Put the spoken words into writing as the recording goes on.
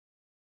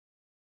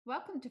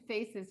Welcome to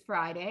Faces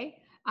Friday.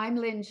 I'm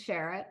Lynn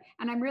Sherritt,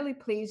 and I'm really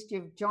pleased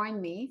you've joined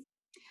me.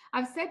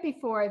 I've said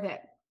before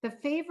that the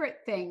favorite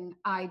thing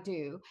I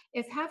do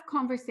is have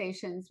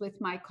conversations with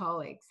my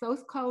colleagues,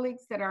 those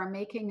colleagues that are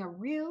making a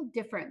real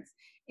difference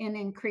in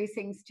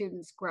increasing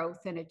students' growth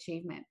and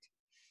achievement.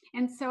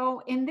 And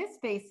so in this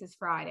Faces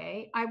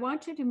Friday, I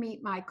want you to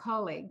meet my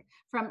colleague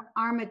from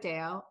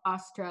Armidale,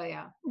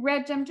 Australia.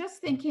 Reg, I'm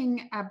just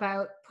thinking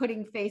about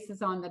putting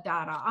faces on the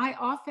data. I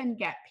often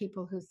get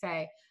people who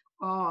say,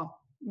 oh,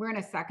 we're in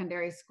a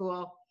secondary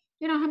school.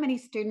 You know how many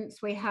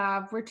students we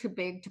have? We're too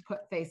big to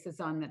put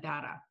faces on the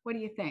data. What do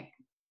you think?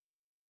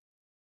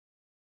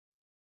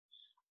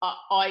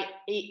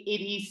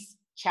 It is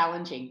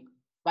challenging,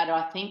 but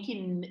I think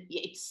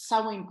it's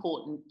so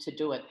important to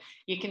do it.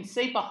 You can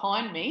see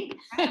behind me,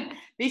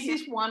 this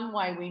is one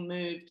way we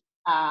moved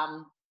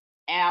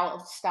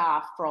our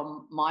staff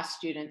from my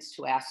students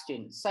to our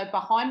students. So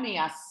behind me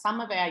are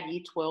some of our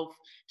Year 12,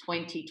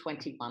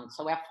 2021,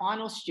 so our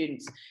final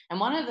students. And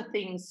one of the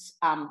things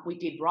we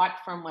did right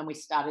from when we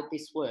started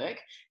this work,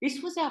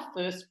 this was our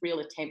first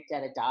real attempt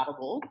at a data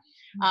wall.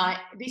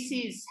 This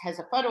has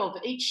a photo of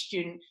each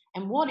student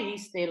and what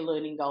is their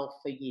learning goal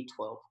for Year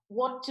 12.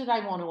 What do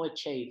they want to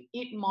achieve?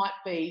 It might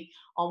be,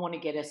 I want to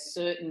get a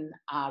certain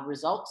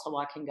result so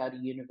I can go to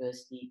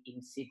university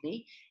in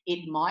Sydney.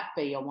 It might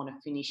be, I want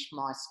to finish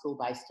my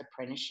school-based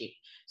apprenticeship.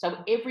 So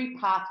every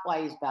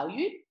pathway is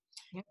valued.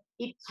 Yep.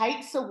 It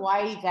takes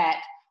away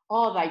that,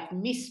 oh, they've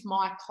missed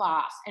my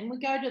class. And we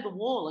go to the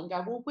wall and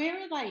go, well, where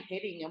are they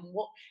heading and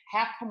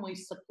how can we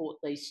support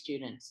these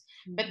students?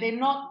 But they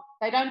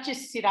don't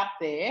just sit up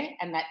there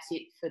and that's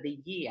it for the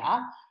year.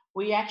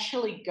 We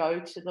actually go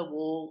to the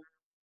wall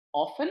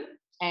often,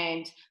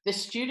 and the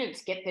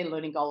students get their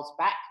learning goals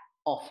back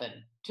often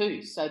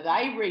too. So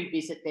they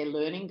revisit their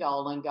learning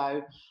goal and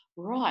go,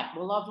 right,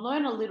 well, I've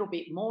learned a little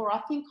bit more. I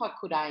think I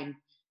could aim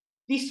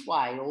this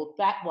way or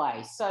that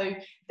way. So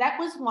that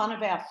was one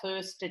of our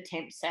first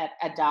attempts at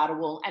a data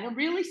wall, and a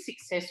really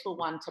successful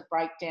one to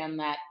break down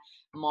that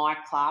my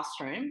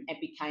classroom.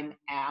 It became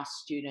our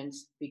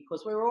students,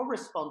 because we're all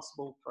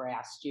responsible for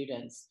our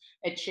students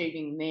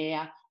achieving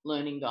their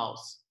learning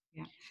goals.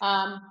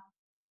 Yeah.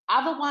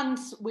 Other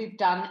ones we've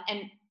done,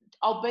 and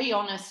I'll be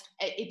honest,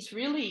 it's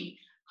really,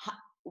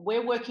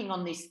 we're working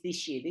on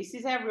this year. This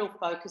is our real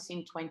focus in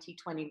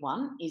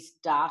 2021, is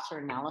data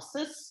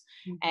analysis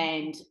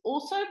and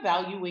also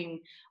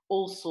valuing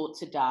all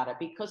sorts of data,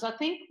 because I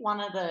think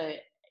one of the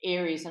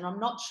areas, and I'm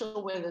not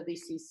sure whether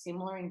this is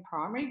similar in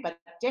primary, but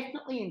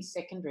definitely in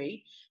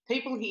secondary,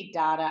 people hear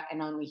data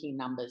and only hear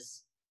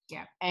numbers.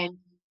 Yeah. And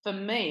for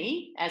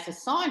me, as a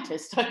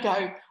scientist, I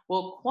go,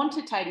 well,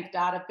 quantitative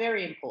data,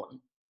 very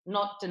important,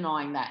 not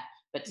denying that,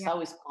 but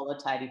so is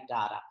qualitative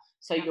data.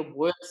 So your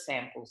work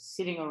samples,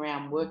 sitting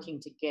around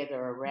working together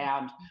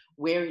around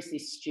where is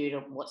this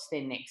student, what's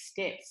their next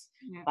steps,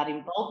 but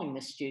involving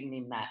the student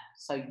in that.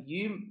 So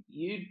you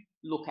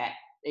look at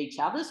each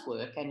other's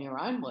work and your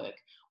own work.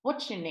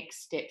 What's your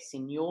next steps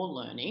in your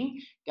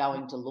learning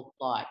going to look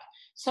like?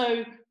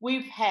 So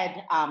we've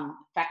had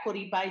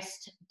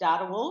faculty-based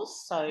data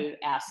walls. So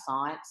our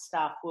science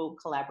staff will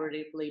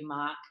collaboratively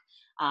mark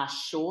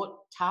short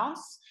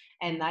tasks,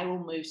 and they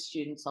will move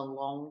students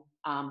along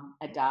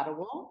a data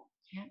wall.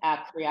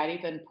 Our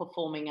creative and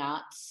performing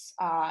arts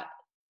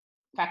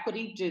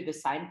faculty do the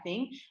same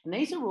thing, and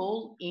these are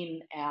all in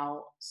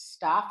our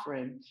staff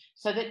room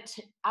so that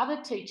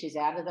other teachers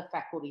out of the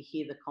faculty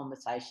hear the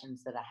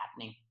conversations that are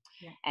happening,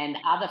 and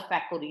other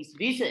faculties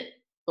visit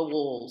the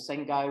walls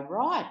and go,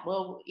 right,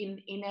 well,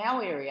 in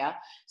our area.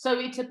 So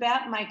it's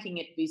about making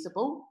it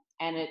visible,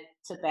 and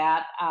it's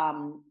about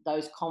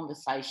those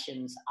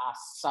conversations are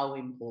so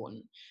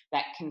important,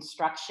 that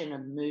construction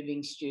of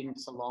moving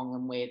students along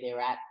and where they're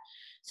at.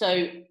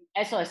 So,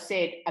 as I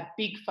said, a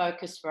big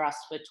focus for us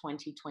for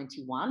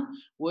 2021,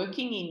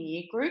 working in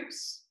year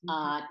groups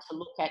to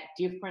look at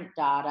different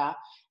data,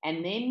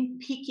 and then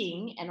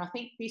picking, and I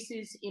think this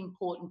is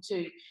important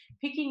too,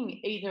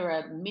 picking either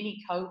a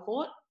mini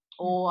cohort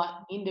or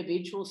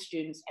individual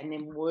students, and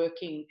then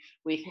working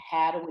with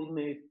how do we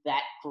move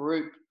that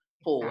group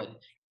forward.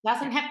 It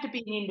doesn't have to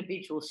be an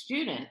individual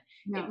student.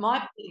 It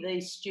might be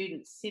these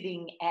students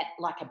sitting at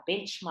like a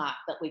benchmark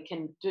that we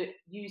can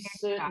use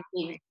certain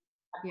things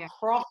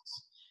across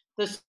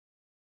the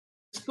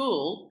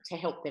school to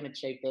help them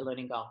achieve their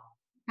learning goal.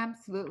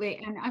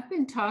 Absolutely. And I've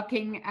been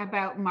talking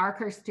about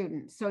marker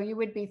students. So you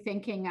would be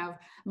thinking of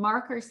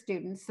marker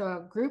students, so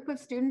a group of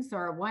students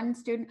or one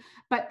student,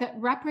 but that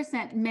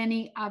represent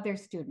many other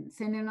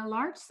students. And in a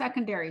large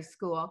secondary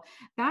school,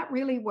 that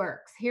really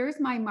works. Here's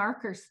my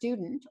marker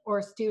student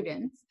or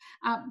students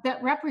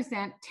that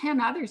represent 10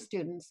 other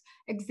students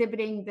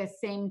exhibiting the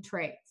same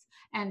traits.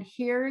 And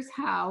here's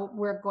how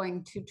we're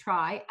going to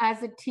try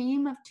as a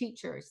team of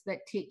teachers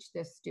that teach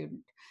this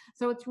student.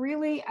 So it's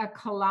really a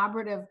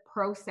collaborative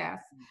process,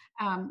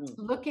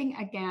 looking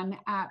again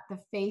at the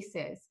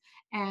faces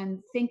and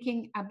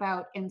thinking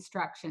about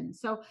instruction.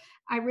 So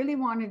I really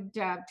wanted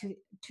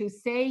to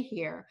say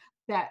here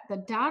that the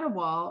data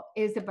wall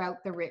is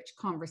about the rich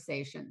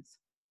conversations.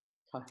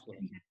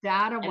 Totally.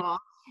 Data And wall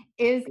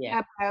is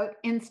yeah, about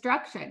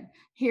instruction.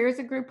 Here's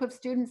a group of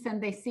students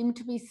and they seem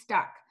to be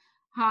stuck.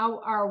 How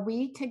are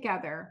we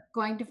together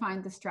going to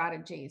find the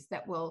strategies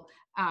that will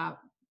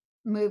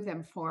move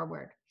them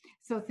forward?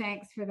 So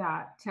thanks for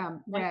that,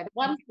 and Red.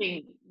 one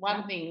thing,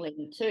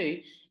 Lynn,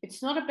 too,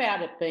 it's not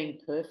about it being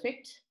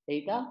perfect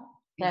either.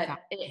 That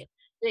Exactly.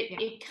 Yeah.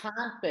 it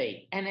can't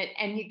be, and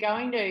you're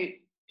going to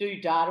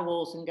do data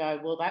walls and go,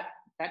 well, that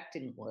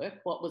didn't work.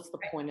 What was the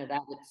point of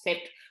that?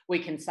 Except we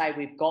can say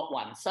we've got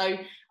one. So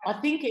I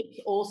think it's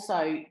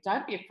also,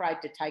 don't be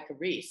afraid to take a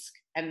risk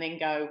and then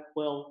go,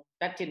 well,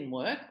 that didn't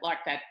work. Like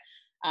that,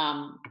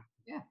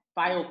 Yeah.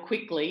 fail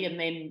quickly and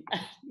then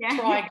Yeah,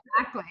 try again.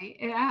 exactly.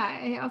 Yeah,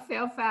 it'll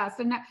fail fast.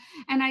 And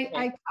I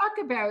Yeah. talk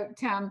about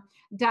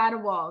data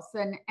walls,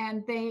 and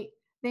they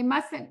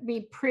mustn't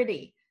be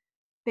pretty.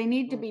 They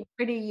need to Mm, be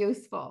pretty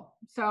useful.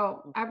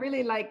 So mm, I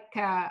really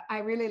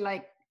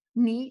like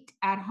neat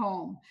at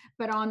home,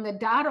 but on the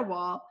data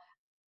wall,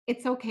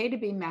 it's okay to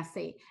be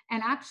messy.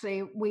 And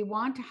actually, we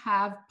want to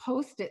have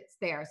post-its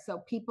there so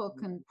people mm.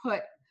 can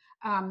put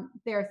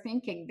their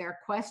thinking, their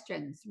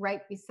questions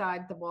right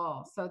beside the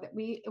wall, so that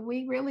we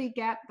really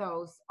get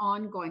those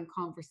ongoing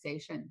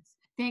conversations.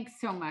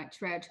 Thanks so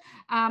much, Reg.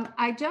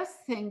 I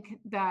just think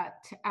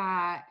that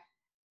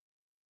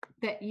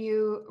that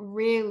you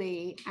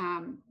really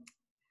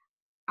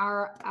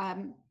are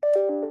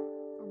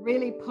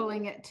really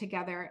pulling it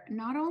together,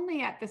 not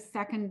only at the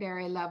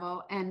secondary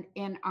level and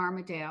in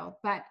Armidale,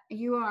 but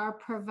you are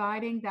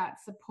providing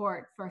that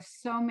support for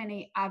so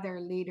many other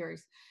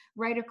leaders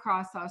right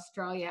across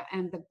Australia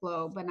and the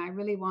globe. And I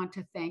really want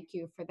to thank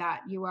you for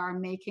that. You are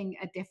making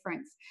a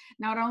difference,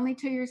 not only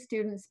to your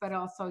students, but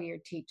also your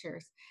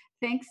teachers.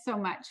 Thanks so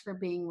much for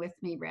being with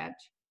me, Reg.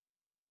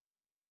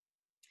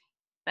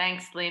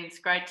 Thanks, Lynn. It's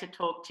great to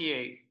talk to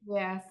you.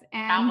 Yes.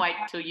 Can't And wait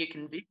till you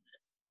can visit.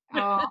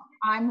 oh,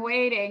 I'm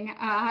waiting.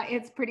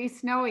 It's pretty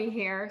snowy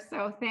here.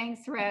 So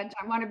thanks, Reg.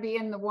 I want to be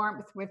in the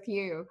warmth with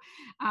you.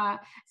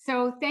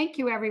 So thank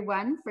you,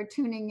 everyone, for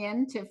tuning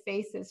in to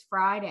Faces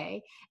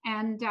Friday.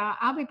 And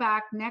I'll be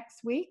back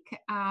next week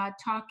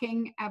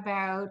talking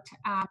about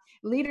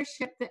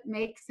leadership that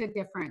makes a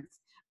difference.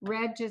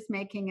 Reg is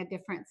making a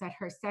difference at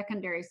her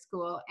secondary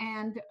school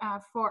and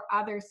for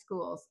other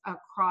schools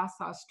across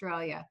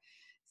Australia.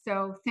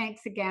 So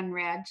thanks again,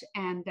 Reg,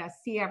 and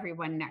see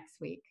everyone next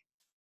week.